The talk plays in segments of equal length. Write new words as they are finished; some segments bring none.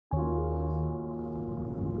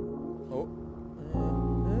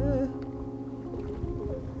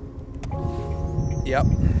Yep.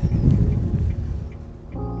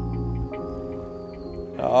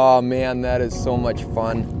 Oh man, that is so much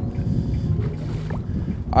fun.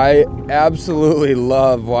 I absolutely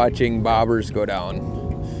love watching bobbers go down.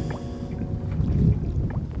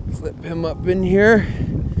 Flip him up in here.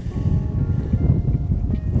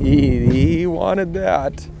 He wanted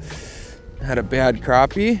that. Had a bad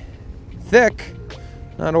crappie. Thick,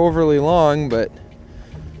 not overly long, but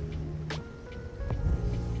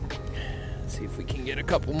let's see if we can get a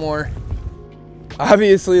couple more.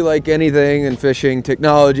 Obviously, like anything in fishing,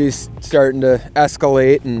 technology's starting to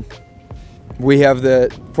escalate, and we have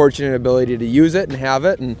the fortunate ability to use it and have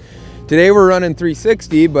it. And today we're running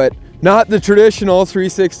 360, but not the traditional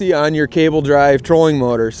 360 on your cable drive trolling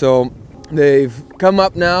motor. So they've come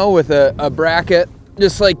up now with a bracket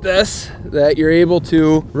just like this that you're able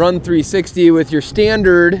to run 360 with your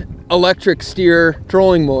standard electric steer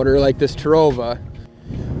trolling motor like this Tarova.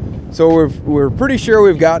 So we're pretty sure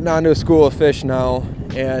we've gotten onto a school of fish now,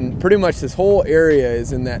 and pretty much this whole area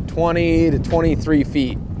is in that 20 to 23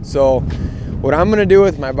 feet. So what I'm gonna do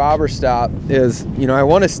with my bobber stop is, you know, I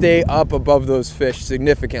wanna stay up above those fish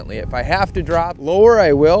significantly. If I have to drop lower,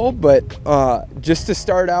 I will, but just to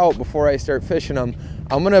start out before I start fishing them,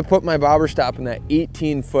 I'm gonna put my bobber stop in that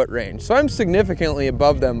 18-foot range. So I'm significantly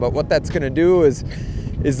above them, but what that's gonna do is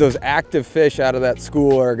those active fish out of that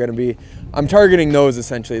school are gonna be, I'm targeting those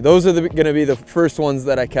essentially. Those are gonna be the first ones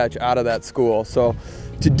that I catch out of that school. So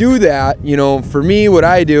to do that, you know, for me, what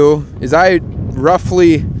I do is I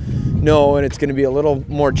roughly know, and it's gonna be a little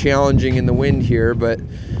more challenging in the wind here, but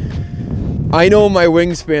I know my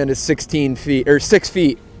wingspan is 16 feet, or 6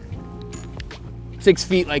 feet. 6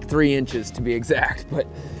 feet, like 3 inches to be exact. But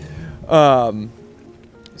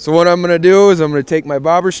so what I'm gonna do is I'm gonna take my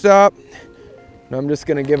bobber stop, and I'm just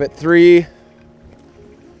gonna give it three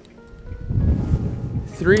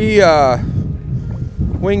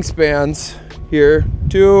wingspans here.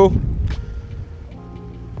 2,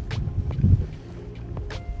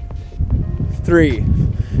 3.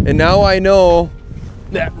 And now I know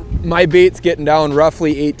that my bait's getting down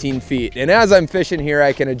roughly 18 feet. And as I'm fishing here,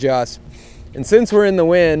 I can adjust. And since we're in the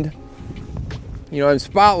wind, you know, I'm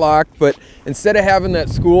spot locked, but instead of having that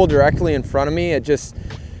school directly in front of me, it just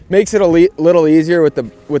makes it a little easier with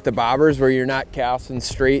the bobbers where you're not casting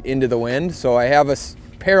straight into the wind. So I have us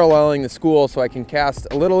paralleling the school so I can cast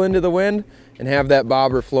a little into the wind and have that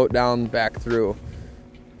bobber float down back through.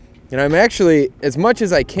 And I'm actually, as much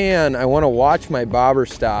as I can, I want to watch my bobber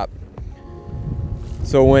stop.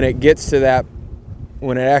 So when it gets to that,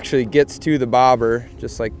 when it actually gets to the bobber,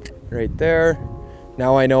 just like right there,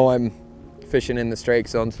 now I know I'm fishing in the strike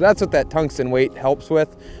zone. So that's what that tungsten weight helps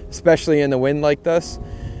with, especially in the wind like this,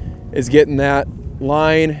 is getting that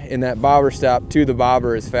line and that bobber stop to the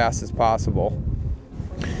bobber as fast as possible.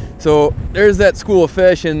 So there's that school of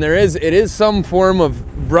fish, and it is some form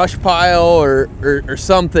of brush pile or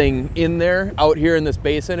something in there out here in this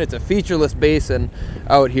basin. It's a featureless basin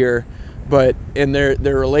out here, but they're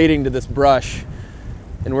relating to this brush,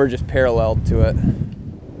 and we're just paralleled to it.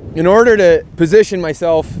 In order to position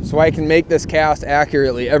myself so I can make this cast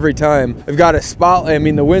accurately every time, I've got a spot, I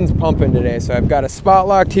mean the wind's pumping today, so I've got a spot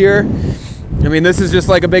locked here. I mean, this is just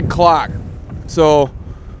like a big clock. So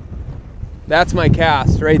that's my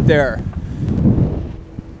cast right there.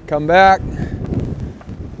 Come back, and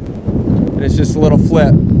it's just a little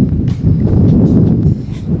flip.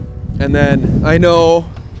 And then I know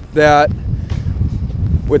that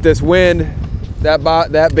with this wind,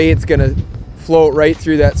 that bait's gonna float right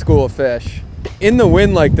through that school of fish. In the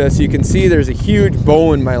wind like this, you can see there's a huge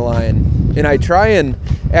bow in my line, and I try and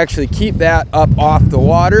actually keep that up off the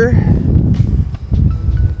water,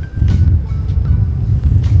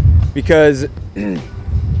 because the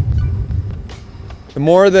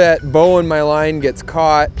more that bow in my line gets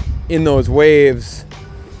caught in those waves,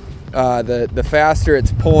 the faster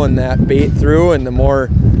it's pulling that bait through, and the more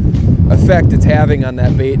effect it's having on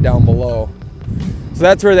that bait down below. So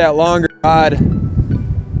that's where that longer rod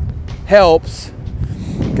helps,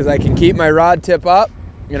 because I can keep my rod tip up,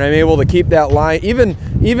 and I'm able to keep that line, even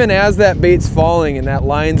as that bait's falling and that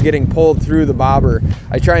line's getting pulled through the bobber,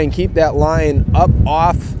 I try and keep that line up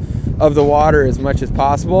off of the water as much as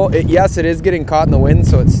possible. Yes, it is getting caught in the wind,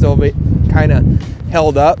 so it's still kind of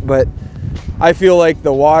held up, but I feel like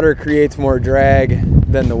the water creates more drag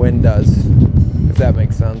than the wind does, if that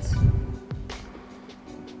makes sense.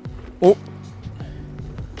 Oh,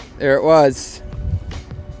 there it was.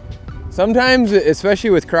 Sometimes, especially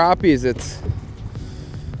with crappies, it's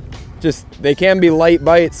just, they can be light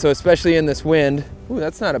bites, so especially in this wind. Ooh,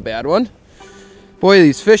 that's not a bad one. Boy,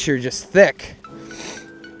 these fish are just thick.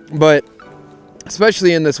 But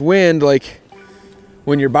especially in this wind, like,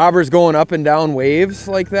 when your bobber's going up and down waves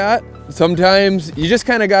like that, sometimes you just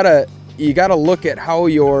kind of gotta look at how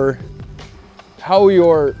your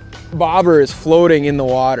bobber is floating in the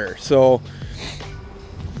water. So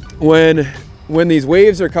when these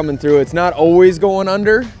waves are coming through, it's not always going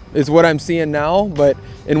under, is what I'm seeing now,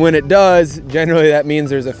 and when it does, generally that means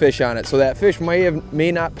there's a fish on it. So that fish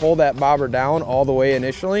may not pull that bobber down all the way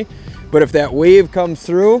initially, but if that wave comes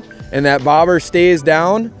through and that bobber stays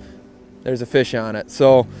down, there's a fish on it.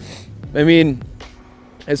 So, I mean,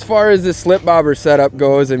 as far as the slip bobber setup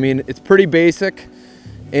goes, I mean, it's pretty basic,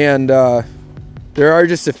 and there are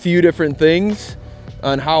just a few different things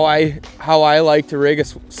on how I like to rig a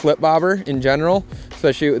slip bobber in general,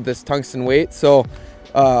 especially with this tungsten weight. So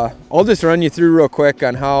I'll just run you through real quick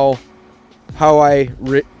on how I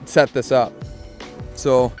set this up.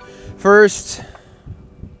 So first,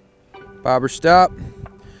 bobber stop.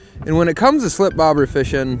 And when it comes to slip bobber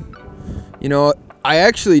fishing, you know, I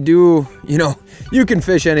actually do, you know, you can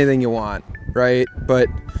fish anything you want, right? But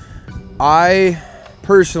I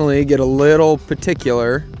personally get a little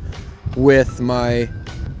particular with my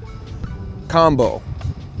combo,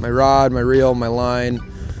 my rod, my reel, my line.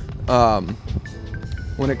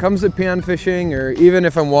 When it comes to pan fishing, or even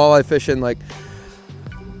if I'm walleye fishing, like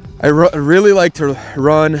I really like to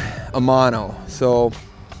run a mono. So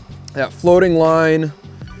that floating line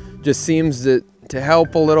just seems to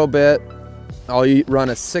help a little bit. I'll run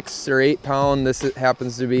a 6 or 8 pound. This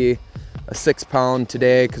happens to be a 6 pound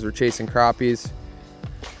today because we're chasing crappies.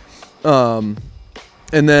 And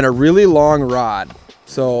then a really long rod.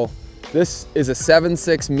 So this is a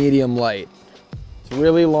 7/6 medium light. It's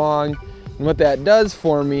really long. And what that does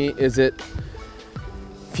for me is if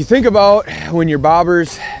you think about when your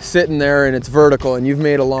bobber's sitting there and it's vertical and you've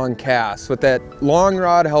made a long cast, what that long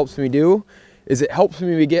rod helps me do is it helps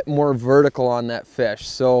me get more vertical on that fish.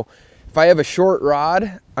 So if I have a short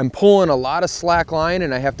rod, I'm pulling a lot of slack line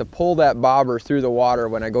and I have to pull that bobber through the water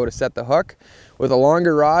when I go to set the hook. With a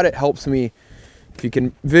longer rod, it helps me, if you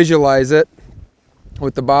can visualize it,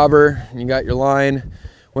 with the bobber, you got your line.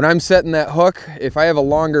 When I'm setting that hook, if I have a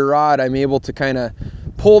longer rod, I'm able to kind of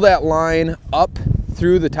pull that line up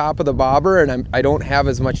through the top of the bobber, and I don't have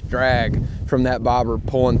as much drag from that bobber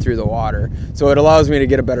pulling through the water. So it allows me to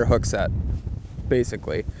get a better hook set,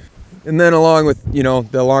 basically. And then along with, you know,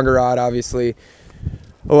 the longer rod obviously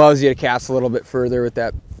allows you to cast a little bit further with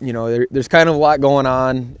that. You know, there's kind of a lot going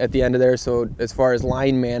on at the end of there. So as far as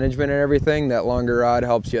line management and everything, that longer rod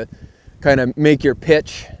helps you kind of make your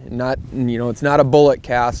pitch, not, you know, it's not a bullet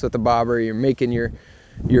cast with the bobber. You're making your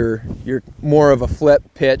more of a flip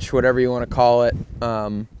pitch, whatever you want to call it.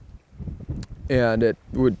 And it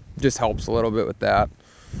just helps a little bit with that.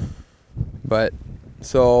 But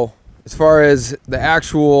so as far as the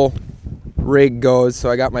actual rig goes, so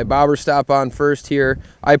I got my bobber stop on first here.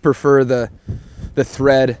 I prefer the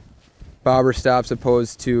thread bobber stops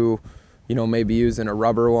opposed to, you know, maybe using a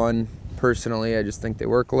rubber one. Personally, I just think they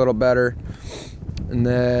work a little better. And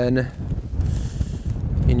then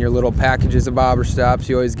in your little packages of bobber stops,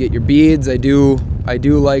 you always get your beads. I do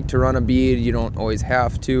like to run a bead. You don't always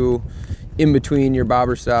have to. In between your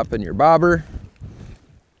bobber stop and your bobber,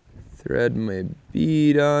 thread my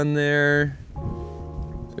bead on there.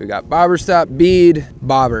 So we got bobber stop, bead,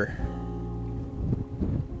 bobber.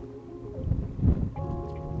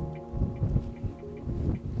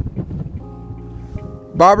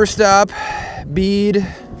 Bobber stop, bead,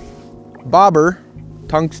 bobber,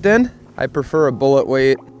 tungsten. I prefer a bullet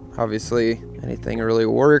weight. Obviously, anything will really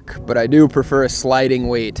work, but I do prefer a sliding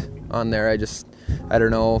weight on there. I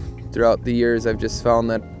don't know, throughout the years, I've just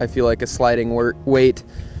found that I feel like a sliding weight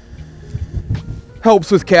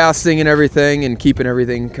helps with casting and everything and keeping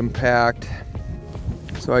everything compact.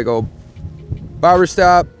 So I go bobber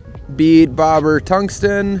stop, bead, bobber,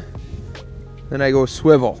 tungsten, then I go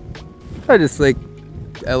swivel.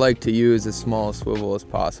 I like to use as small a swivel as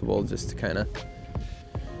possible just to kind of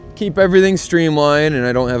keep everything streamlined, and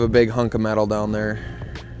I don't have a big hunk of metal down there.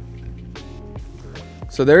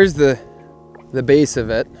 So there's the base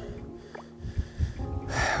of it.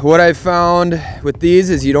 What I've found with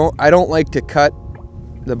these is I don't like to cut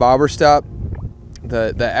the bobber stop,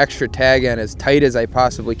 the extra tag end, as tight as I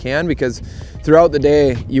possibly can, because throughout the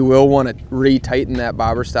day you will want to re-tighten that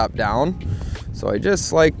bobber stop down. So I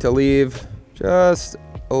just like to leave just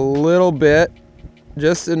a little bit,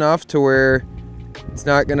 just enough to where it's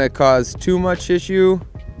not going to cause too much issue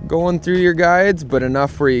going through your guides, but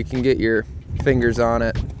enough where you can get your fingers on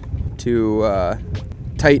it to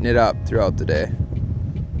tighten it up throughout the day.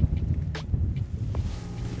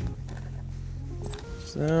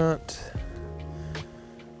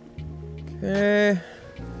 Okay,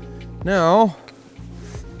 now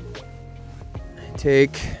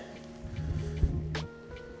take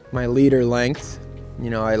my leader length.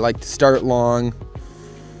 You know, I like to start long.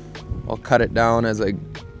 I'll cut it down as I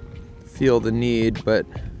feel the need, but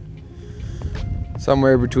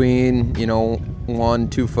somewhere between, you know,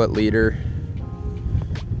 1-2 foot leader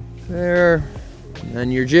there, and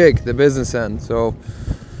then your jig, the business end. So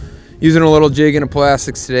using a little jig in a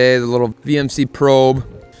plastics today, the little VMC probe.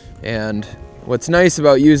 And what's nice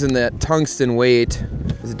about using that tungsten weight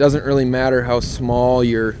is it doesn't really matter how small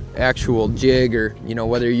your actual jig, or, you know,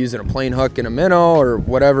 whether you're using a plain hook and a minnow or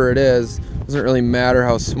whatever it is, it doesn't really matter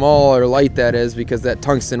how small or light that is, because that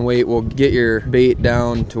tungsten weight will get your bait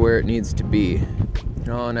down to where it needs to be. You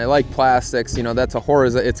know, and I like plastics, you know, that's a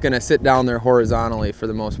horizontal, it's gonna sit down there horizontally for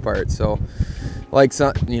the most part. So like,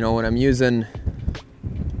 you know, when I'm using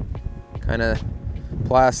kind of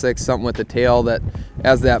plastics, something with the tail that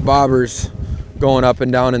as that bobber's going up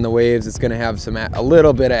and down in the waves, it's gonna have a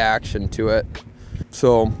little bit of action to it.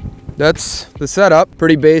 So that's the setup.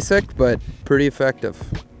 Pretty basic, but pretty effective.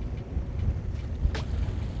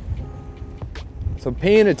 So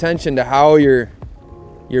paying attention to how your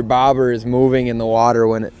bobber is moving in the water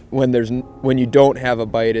when you don't have a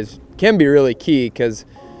bite can be really key, because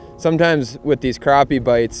sometimes with these crappie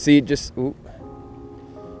bites,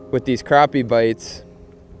 with these crappie bites,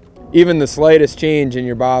 even the slightest change in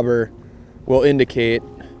your bobber will indicate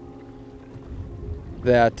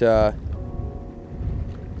that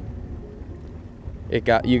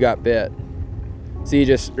you got bit. See,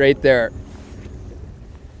 just right there.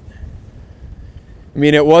 I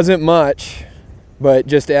mean, it wasn't much, but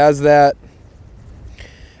just as that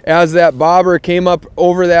bobber came up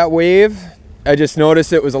over that wave, I just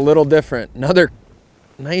noticed it was a little different. Another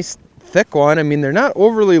nice thick one. I mean, they're not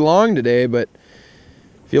overly long today, but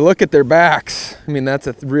if you look at their backs, I mean, that's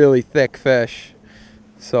a really thick fish.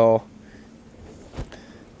 So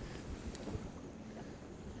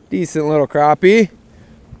decent little crappie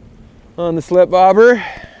on the slip bobber.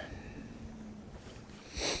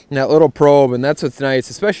 And that little probe, and that's what's nice,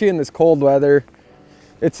 especially in this cold weather.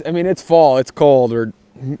 I mean, it's fall, it's cold, we're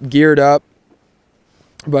geared up,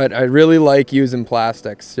 but I really like using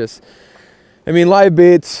plastics. I mean, live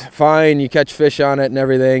bait's fine, you catch fish on it and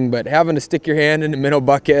everything, but having to stick your hand in the minnow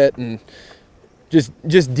bucket and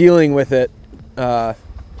just dealing with it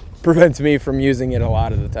prevents me from using it a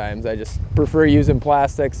lot of the times. I just prefer using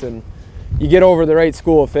plastics, and you get over the right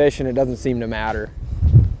school of fish and it doesn't seem to matter.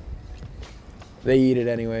 They eat it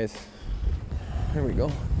anyways. There we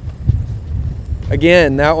go.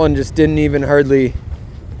 Again, that one just didn't even hardly,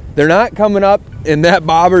 they're not coming up, and that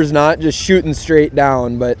bobber's not just shooting straight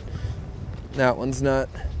down, but that one's not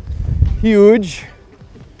huge.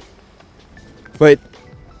 But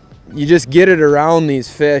you just get it around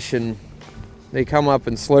these fish and they come up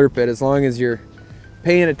and slurp it, as long as you're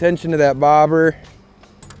paying attention to that bobber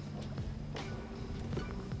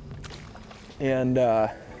and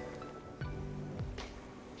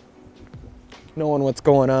knowing what's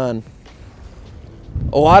going on.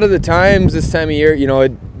 A lot of the times this time of year, you know,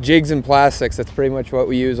 jigs and plastics, that's pretty much what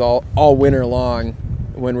we use all winter long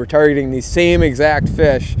when we're targeting these same exact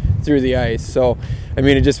fish through the ice. So I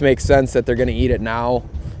mean, it just makes sense that they're going to eat it now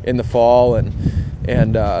in the fall, and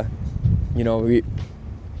you know,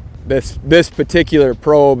 this particular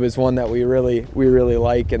probe is one that we really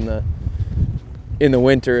like in the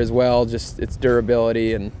winter as well, just its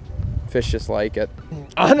durability, and fish just like it.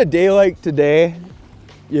 On a day like today,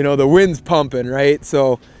 you know, the wind's pumping, right?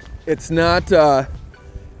 So it is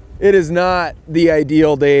not the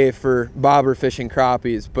ideal day for bobber fishing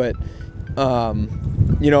crappies, but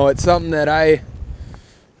you know, it's something that I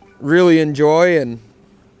really enjoy,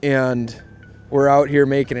 and we're out here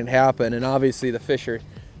making it happen. And obviously the fish are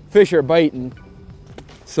biting.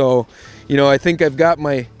 So, you know, I think I've got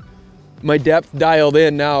my depth dialed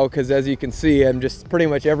in now, because as you can see, I'm just pretty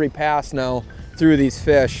much every pass now through these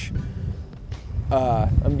fish,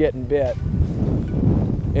 I'm getting bit.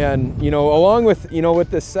 And, you know, along with, you know, with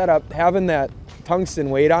this setup, having that tungsten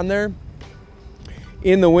weight on there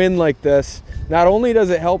in the wind like this, not only does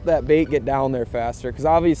it help that bait get down there faster, because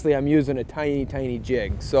obviously I'm using a tiny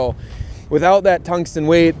jig. So without that tungsten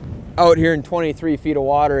weight out here in 23 feet of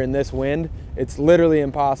water in this wind, it's literally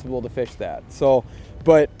impossible to fish that. So,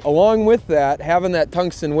 but along with that, having that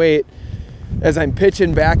tungsten weight, as I'm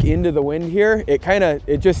pitching back into the wind here, it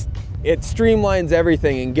streamlines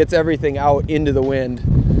everything and gets everything out into the wind,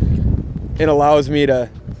 and allows me to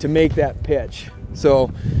make that pitch.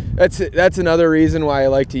 So that's another reason why I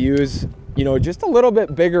like to use, you know, just a little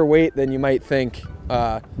bit bigger weight than you might think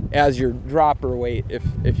as your dropper weight,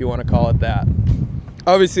 if you want to call it that.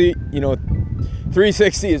 Obviously, you know,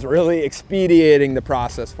 360 is really expediting the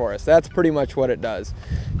process for us. That's pretty much what it does.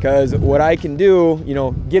 Because what I can do, you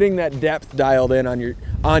know, getting that depth dialed in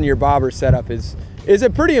on your bobber setup is a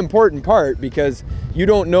pretty important part, because you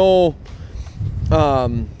don't know,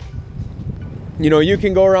 you know, you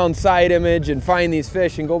can go around side image and find these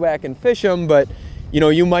fish and go back and fish them, but you know,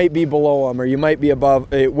 you might be below them, or you might be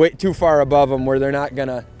above, way too far above them where they're not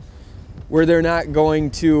going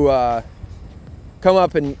to come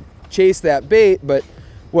up and chase that bait. But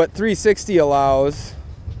what 360 allows,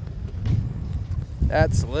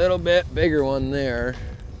 that's a little bit bigger one there.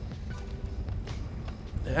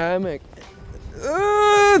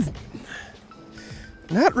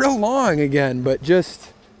 Not real long again, but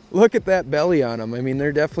just look at that belly on them. I mean,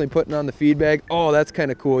 they're definitely putting on the feed bag. Oh, that's kind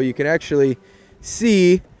of cool. You can actually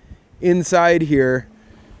see inside here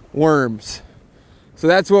worms. So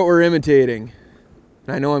that's what we're imitating.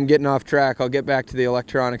 I know I'm getting off track. I'll get back to the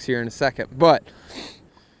electronics here in a second. But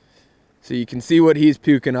so you can see what he's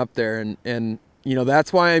puking up there, and you know,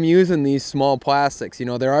 that's why I'm using these small plastics. You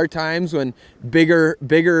know, there are times when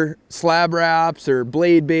bigger slab wraps or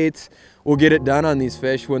blade baits will get it done on these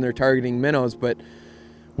fish when they're targeting minnows, but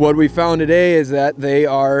what we found today is that they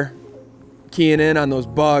are keying in on those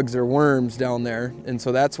bugs or worms down there, and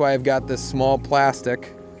so that's why I've got this small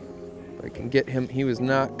plastic. If I can get him, he was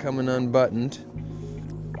not coming unbuttoned.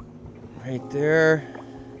 Right there.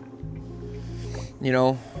 You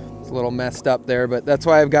know, it's a little messed up there, but that's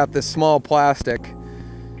why I've got this small plastic,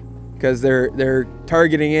 because they're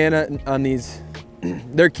targeting in on these,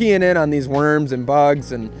 they're keying in on these worms and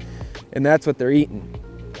bugs, and that's what they're eating.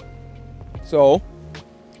 So,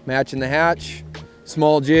 matching the hatch,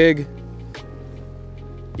 small jig,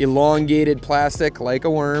 elongated plastic like a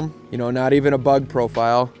worm, you know, not even a bug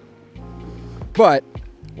profile. But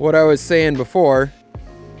what I was saying before,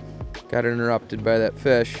 got interrupted by that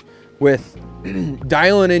fish, with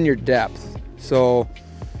dialing in your depth. So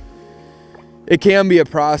it can be a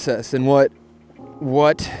process, and what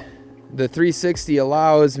the 360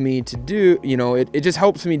 allows me to do, you know, it just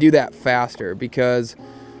helps me do that faster, because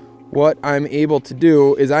what I'm able to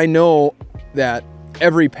do is I know that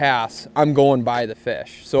every pass I'm going by the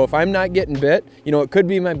fish. So if I'm not getting bit, you know, it could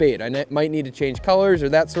be my bait. I might need to change colors or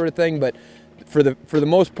that sort of thing, but for the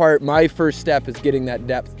most part, my first step is getting that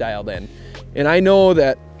depth dialed in. And I know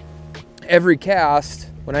that every cast,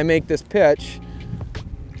 when I make this pitch,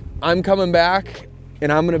 I'm coming back and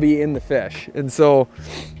I'm gonna be in the fish. And so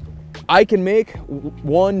I can make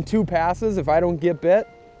 1-2 passes. If I don't get bit,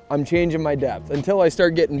 I'm changing my depth until I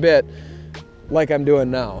start getting bit, like I'm doing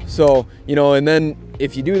now. So, you know, and then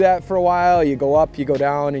if you do that for a while, you go up, you go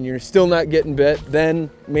down, and you're still not getting bit, then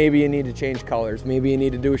maybe you need to change colors. Maybe you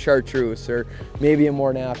need to do a chartreuse, or maybe a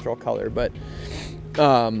more natural color. But,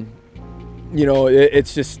 you know,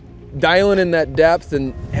 it's just dialing in that depth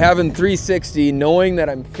and having 360, knowing that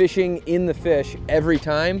I'm fishing in the fish every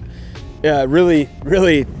time, really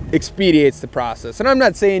expedites the process. And I'm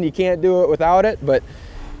not saying you can't do it without it, but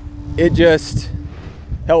it just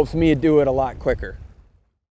helps me do it a lot quicker.